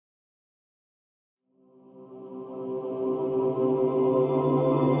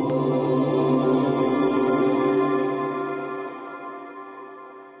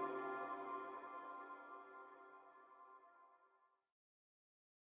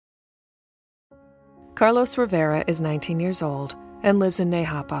Carlos Rivera is 19 years old and lives in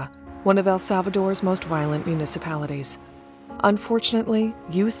Nejapa, one of El Salvador's most violent municipalities. Unfortunately,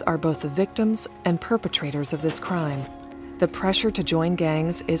 youth are both the victims and perpetrators of this crime. The pressure to join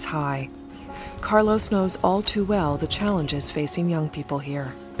gangs is high. Carlos knows all too well the challenges facing young people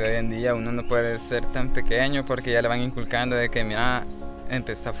here. Hoy en día uno no puede ser tan pequeño porque ya le van inculcando de que mira,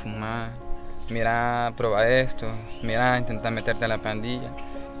 empieza a fumar, mira, prueba esto, mira, intenta meterte a la pandilla,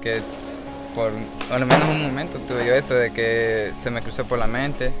 que por lo menos un momento tuve yo eso de que se me cruzó por la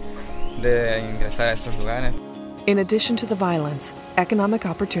mente de ingresar a esos lugares. In addition to the violence, economic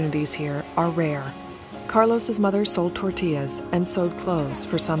opportunities here are rare. Carlos's mother sold tortillas and sewed clothes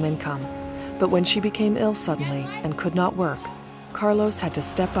for some income. But when she became ill suddenly and could not work, Carlos had to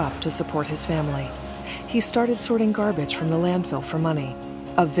step up to support his family. He started sorting garbage from the landfill for money,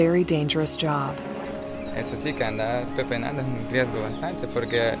 a very dangerous job. Eso sí, que andar pepenando es un riesgo bastante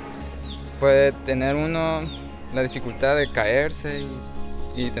porque puede tener uno la dificultad de caerse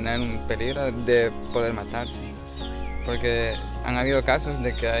y tener un peligro de poder matarse. Porque han habido casos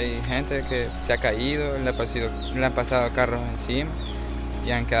de que hay gente que se ha caído, le han pasado carros encima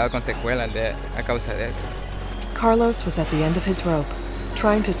y han quedado con secuelas a causa de eso. Carlos was at the end of his rope,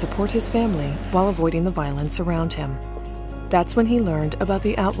 trying to support his family while avoiding the violence around him. That's when he learned about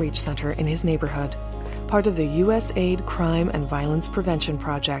the outreach center in his neighborhood, part of the USAID Crime and Violence Prevention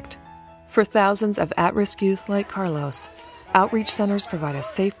Project. For thousands of at-risk youth like Carlos, outreach centers provide a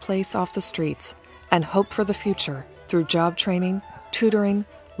safe place off the streets and hope for the future through job training, tutoring,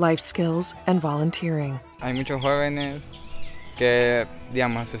 life skills, and volunteering. Hay muchos jóvenes que,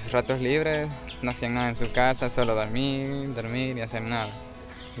 digamos, a sus ratos libres no hacían nada en su casa, solo dormir y hacer nada.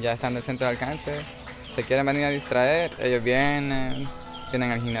 Ya estando en el centro de alcance, se quieren venir a distraer, ellos vienen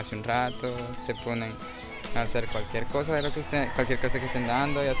al gimnasio un rato, se ponen a hacer cualquier cosa que estén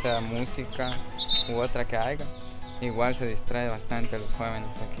dando, ya sea música u otra que haya. Igual se distrae bastante a los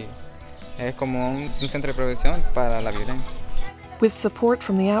jóvenes aquí. Es como un centro de prevención para la violencia. With support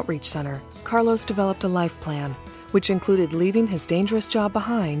from the outreach center, Carlos developed a life plan, which included leaving his dangerous job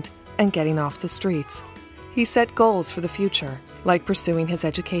behind and getting off the streets. He set goals for the future, like pursuing his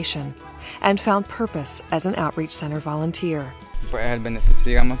education, and found purpose as an outreach center volunteer. Pues el beneficio,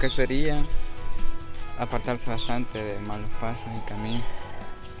 digamos, que sería apartarse bastante de malos pasos y caminos,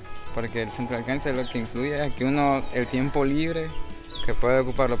 porque el centro de alcance lo que influye es que uno, el tiempo libre, que puede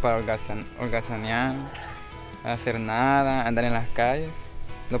ocuparlo para holgazanear, hacer nada, andar en las calles,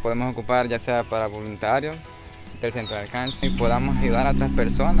 lo podemos ocupar ya sea para voluntarios del centro de alcance y podamos ayudar a otras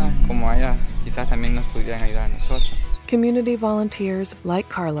personas como ellas quizás también nos pudieran ayudar a nosotros. Community volunteers like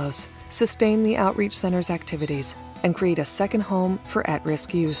Carlos sustain the outreach center's activities and create a second home for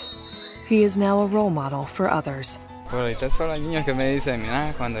at-risk youth. He is now a role model for others. Por ahorita solo hay niños que me dicen,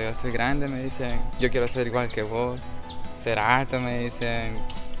 mira, cuando yo estoy grande me dicen, yo quiero ser igual que vos, ser alto, me dicen,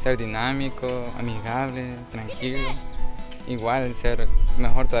 ser dinámico, amigable, tranquilo, igual ser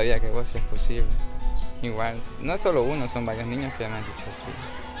mejor todavía que vos si es posible. Igual, no es solo uno, son varios niños que me han dicho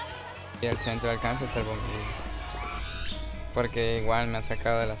así. Y el centro de alcance salvó mi vida, porque igual me han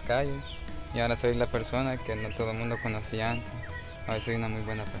sacado de las calles y ahora soy la persona que no todo el mundo conocía antes. Ahora soy una muy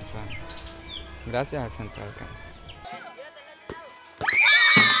buena persona. Gracias al centro de alcance.